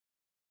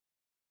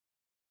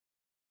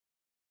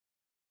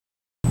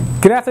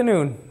Good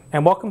afternoon,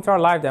 and welcome to our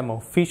live demo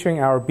featuring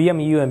our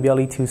BMU and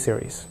BLE2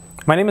 series.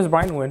 My name is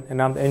Bryan,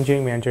 and I'm the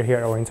engineering manager here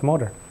at Oriental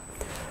Motor.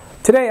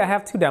 Today I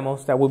have two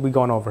demos that we'll be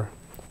going over,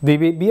 the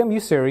BMU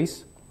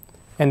series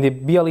and the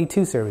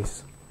BLE2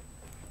 series.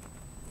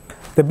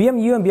 The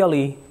BMU and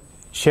BLE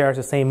shares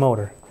the same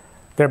motor.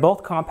 They're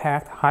both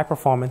compact, high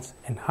performance,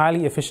 and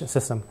highly efficient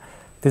system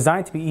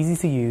designed to be easy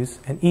to use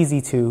and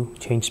easy to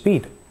change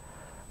speed.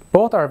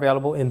 Both are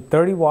available in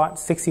 30 watt,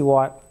 60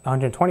 watt,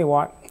 120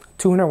 watt,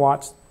 200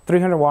 watts,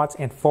 300 watts,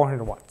 and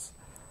 400 watts.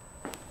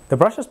 The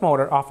brushless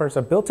motor offers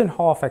a built-in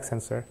Hall effect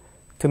sensor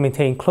to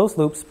maintain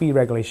closed-loop speed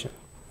regulation.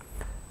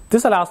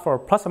 This allows for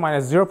plus or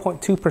minus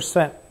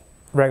 0.2%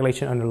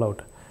 regulation under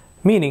load,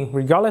 meaning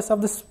regardless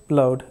of the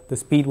load, the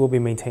speed will be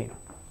maintained.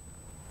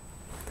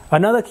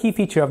 Another key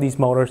feature of these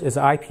motors is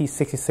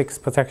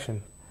IP66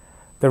 protection.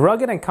 The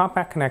rugged and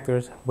compact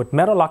connectors with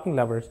metal locking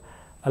levers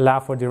allow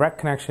for direct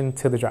connection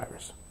to the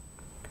drivers.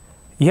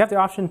 You have the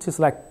option to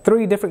select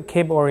 3 different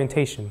cable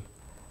orientation: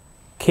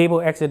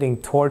 cable exiting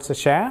towards the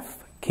shaft,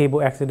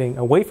 cable exiting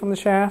away from the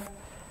shaft,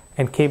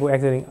 and cable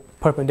exiting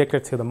perpendicular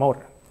to the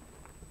motor.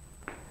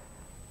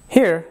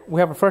 Here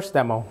we have our first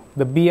demo,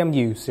 the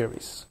BMU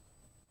series.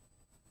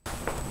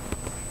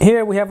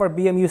 Here we have our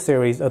BMU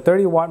series, a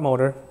 30 watt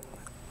motor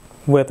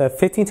with a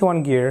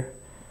 15-to-1 gear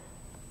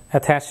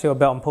attached to a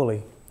belt and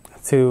pulley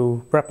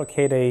to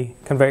replicate a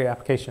conveyor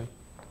application.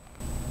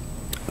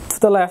 To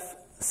the left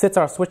sits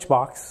our switch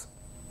box.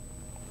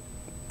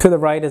 To the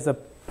right is a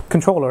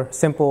controller,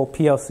 simple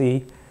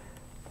PLC,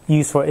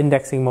 used for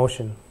indexing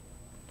motion.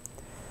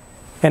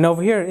 And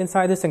over here,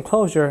 inside this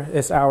enclosure,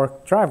 is our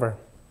driver.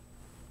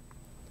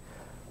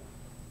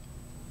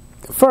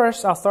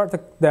 First, I'll start the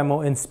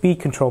demo in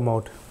speed control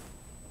mode.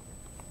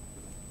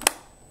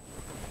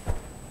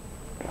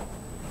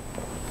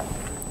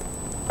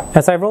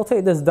 As I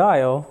rotate this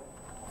dial,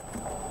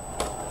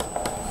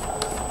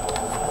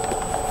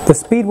 the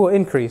speed will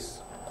increase.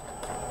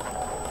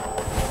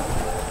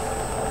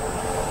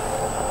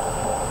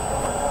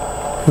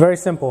 Very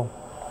simple.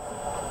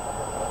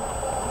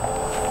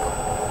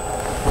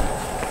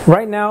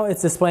 Right now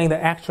it's displaying the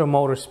actual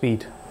motor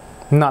speed,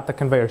 not the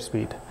conveyor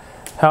speed.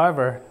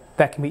 However,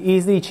 that can be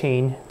easily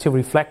changed to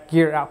reflect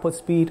gear output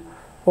speed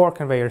or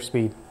conveyor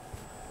speed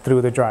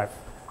through the drive.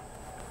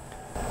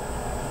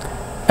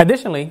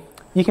 Additionally,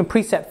 you can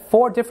preset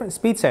 4 different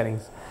speed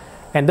settings,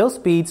 and those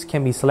speeds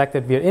can be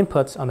selected via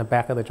inputs on the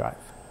back of the drive.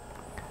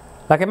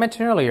 Like I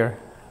mentioned earlier,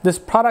 this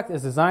product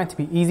is designed to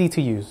be easy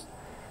to use.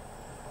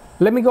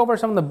 Let me go over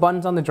some of the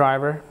buttons on the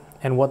driver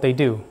and what they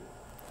do.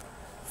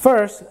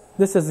 First,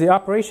 this is the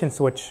operation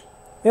switch.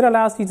 It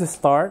allows you to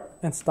start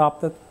and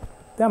stop the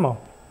demo.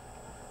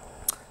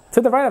 To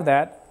the right of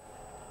that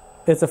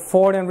is a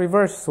forward and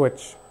reverse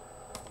switch.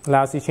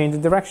 Allows you to change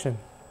the direction.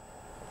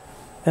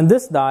 And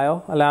this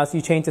dial allows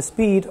you to change the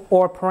speed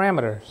or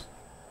parameters.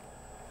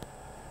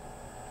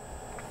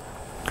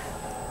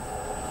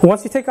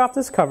 Once you take off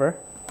this cover,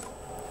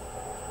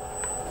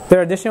 there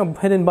are additional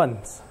hidden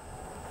buttons.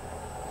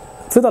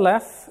 To the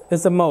left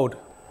is the mode.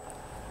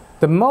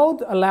 The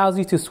mode allows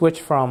you to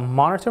switch from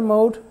monitor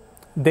mode,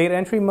 data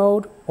entry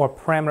mode, or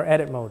parameter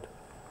edit mode.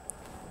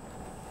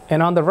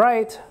 And on the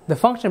right, the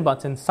function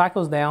button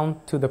cycles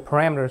down to the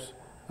parameters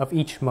of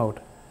each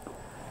mode.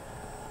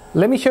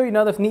 Let me show you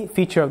another neat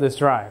feature of this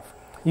drive.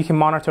 You can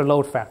monitor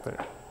load factor.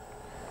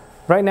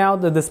 Right now,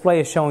 the display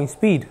is showing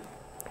speed,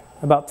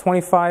 about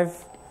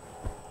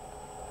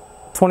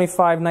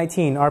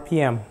 2519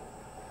 RPM.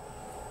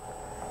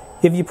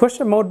 If you push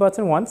the mode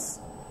button once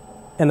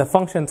and the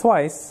function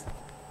twice,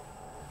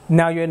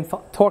 now you're in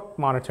torque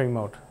monitoring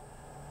mode.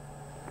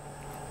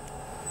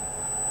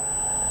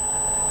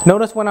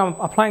 Notice when I'm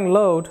applying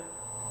load,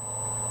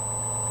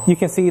 you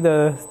can see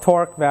the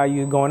torque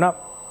value going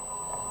up.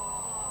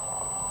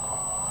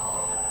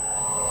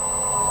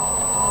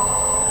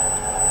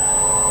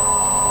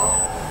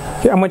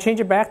 Okay, I'm going to change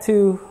it back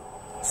to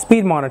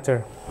speed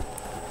monitor.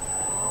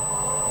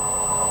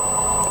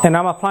 And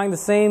I'm applying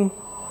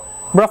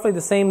roughly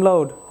the same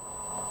load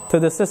to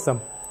the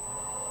system.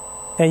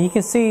 And you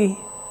can see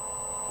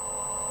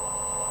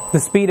the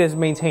speed is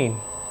maintained.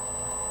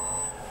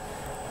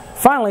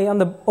 Finally,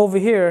 over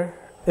here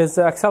is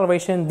the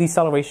acceleration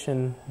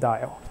deceleration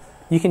dial.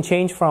 You can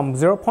change from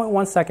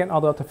 0.1 second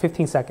all the way up to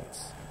 15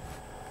 seconds.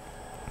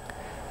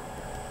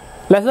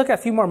 Let's look at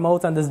a few more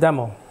modes on this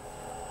demo.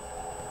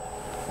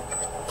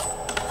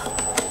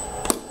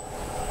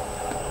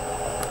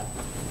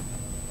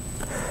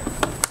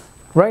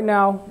 Right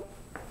now,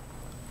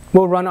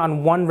 we'll run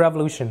on 1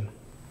 revolution.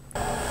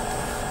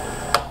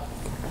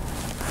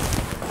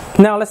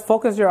 Now let's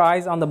focus your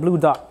eyes on the blue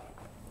dot.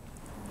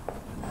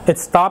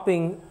 It's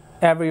stopping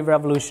every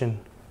revolution.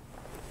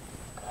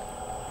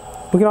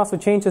 We can also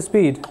change the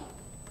speed.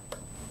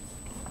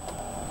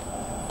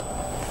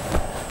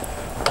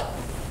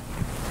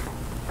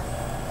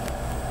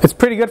 It's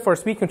pretty good for a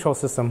speed control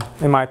system,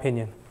 in my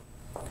opinion.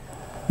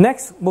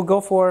 Next, we'll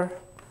go for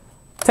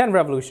 10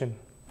 revolution.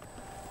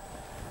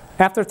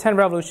 After 10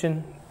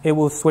 revolution, it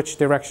will switch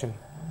direction.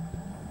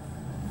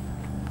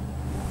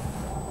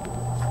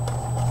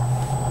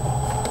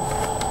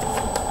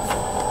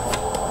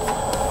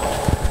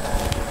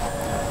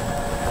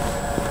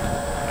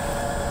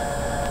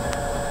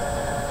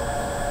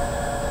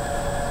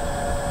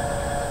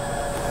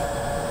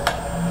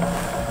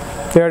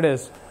 There it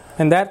is.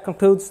 And that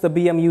concludes the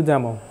BMU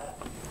demo.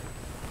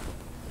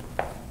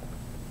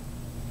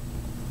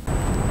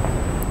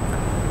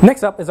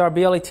 Next up is our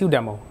BLE2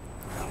 demo.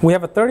 We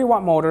have a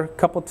 30-watt motor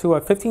coupled to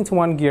a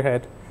 15-to-1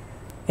 gearhead,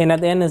 and at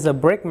the end is a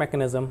brake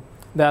mechanism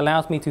that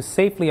allows me to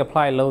safely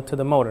apply load to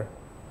the motor.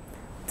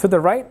 To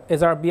the right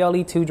is our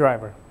BLE2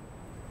 driver.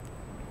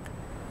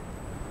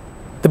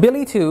 The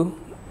BLE2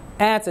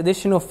 adds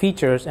additional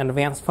features and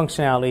advanced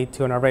functionality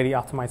to an already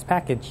optimized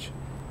package.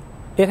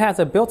 It has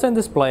a built-in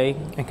display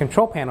and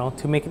control panel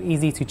to make it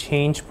easy to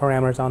change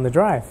parameters on the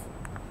drive.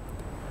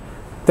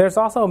 There's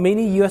also a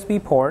mini USB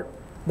port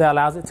that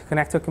allows it to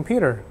connect to a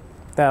computer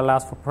that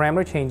allows for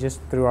parameter changes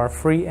through our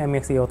free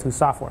BMU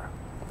software.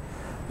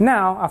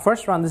 Now, I'll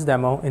first run this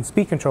demo in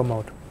speed control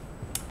mode.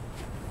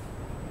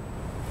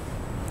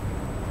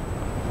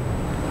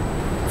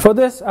 For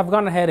this, I've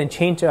gone ahead and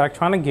changed the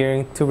electronic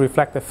gearing to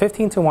reflect the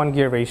 15-to-1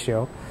 gear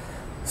ratio,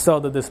 so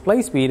the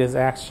display speed is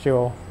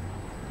actual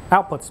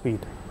output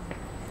speed.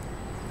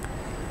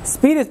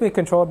 Speed is being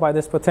controlled by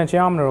this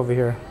potentiometer over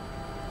here.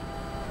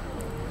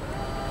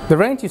 The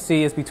range you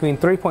see is between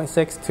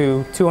 3.6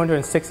 to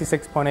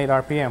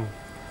 266.8 RPM,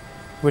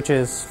 which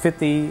is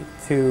 50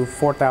 to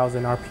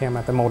 4,000 RPM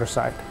at the motor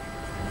side.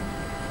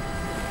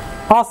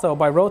 Also,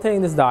 by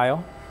rotating this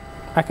dial,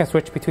 I can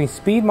switch between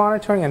speed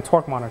monitoring and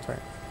torque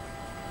monitoring.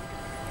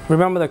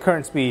 Remember the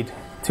current speed,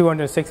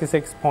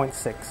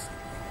 266.6.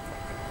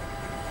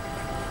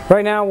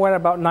 Right now we're at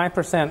about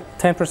 9%,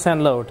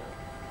 10% load.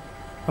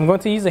 I'm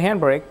going to use the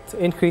handbrake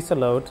to increase the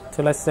load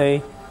to, let's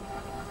say,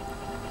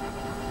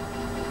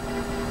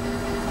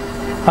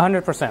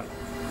 100%.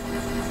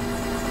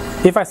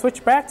 If I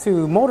switch back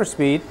to motor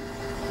speed,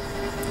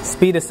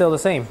 speed is still the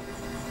same.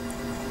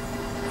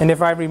 And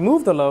if I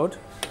remove the load,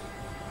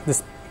 the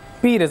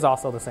speed is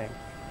also the same.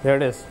 There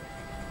it is.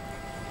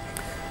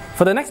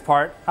 For the next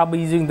part, I'll be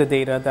using the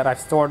data that I've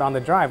stored on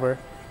the driver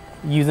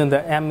using the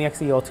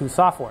BLE2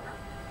 software.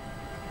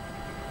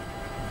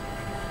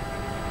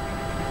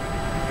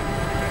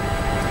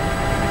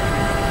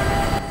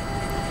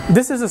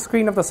 This is a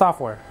screen of the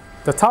software.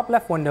 The top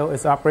left window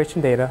is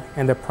operation data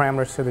and the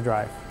parameters to the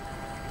drive.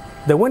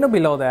 The window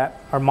below that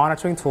are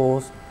monitoring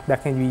tools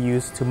that can be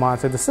used to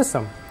monitor the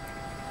system.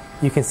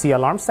 You can see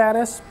alarm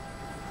status,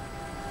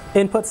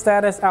 input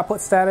status, output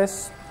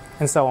status,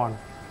 and so on.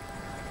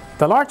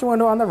 The large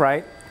window on the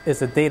right is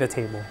the data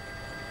table.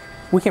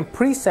 We can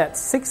preset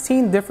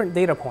 16 different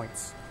data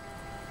points.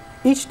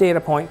 Each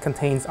data point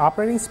contains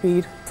operating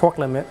speed, torque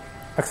limit,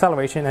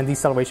 acceleration, and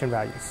deceleration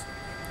values.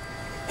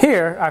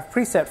 Here, I've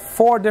preset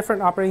 4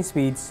 different operating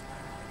speeds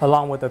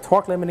along with the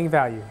torque limiting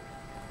value.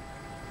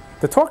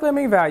 The torque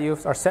limiting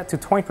values are set to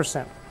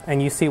 20%,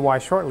 and you see why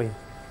shortly.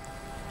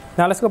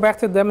 Now let's go back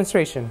to the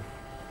demonstration.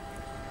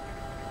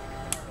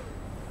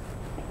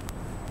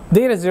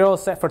 Data 0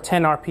 is set for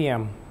 10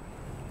 RPM.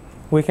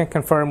 We can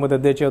confirm with the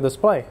digital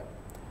display.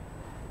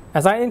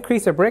 As I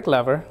increase the brake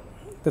lever,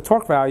 the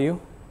torque value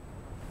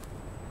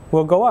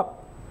will go up.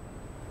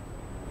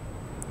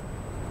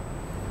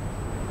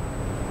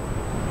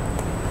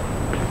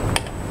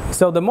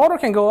 So the motor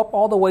can go up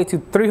all the way to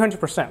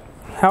 300%.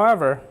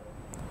 However,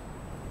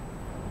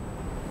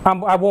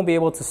 I won't be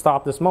able to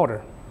stop this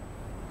motor.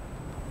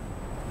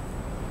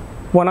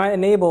 When I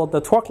enable the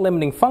torque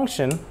limiting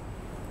function,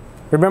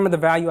 remember the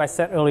value I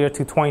set earlier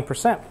to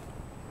 20%.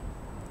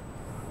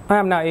 I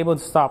am now able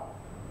to stop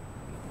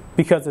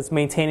because it's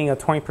maintaining a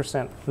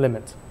 20%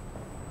 limit.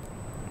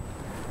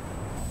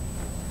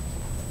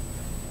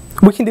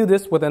 We can do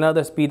this with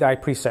another speed I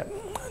preset,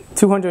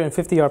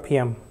 250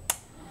 RPM.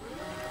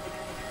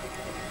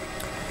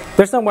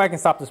 There's no way I can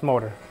stop this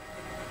motor.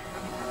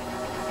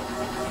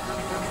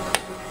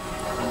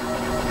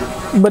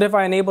 But if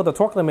I enable the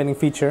torque limiting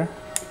feature,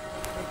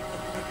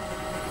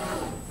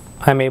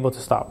 I'm able to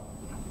stop.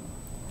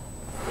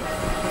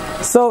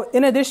 So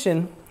in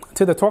addition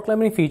to the torque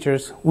limiting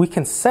features, we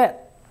can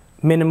set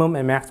minimum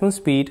and maximum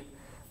speed.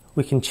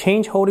 We can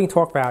change holding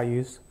torque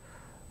values.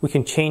 We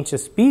can change the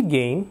speed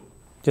gain,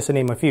 just to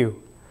name a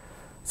few.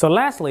 So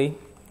lastly,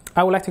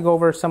 I would like to go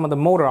over some of the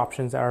motor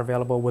options that are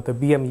available with the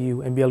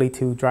BMU and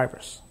BLE2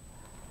 drivers.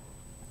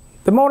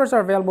 The motors are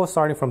available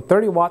starting from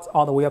 30 watts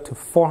all the way up to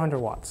 400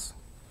 watts.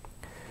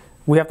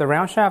 We have the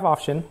round shaft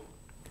option,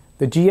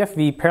 the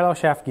GFV parallel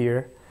shaft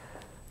gear.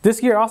 This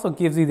gear also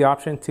gives you the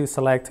option to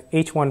select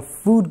H1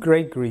 food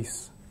grade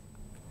grease.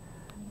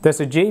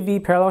 There's a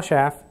JV parallel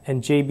shaft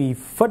and JB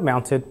foot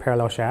mounted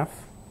parallel shaft.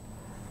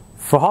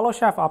 For hollow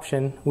shaft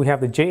option, we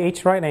have the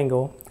JH right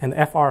angle and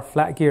the FR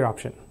flat gear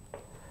option.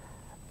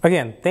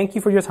 Again, thank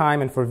you for your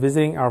time and for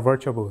visiting our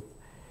virtual booth.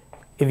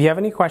 If you have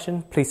any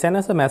questions, please send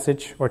us a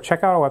message or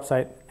check out our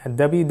website at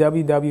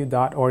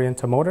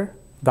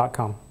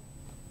www.orientomotor.com.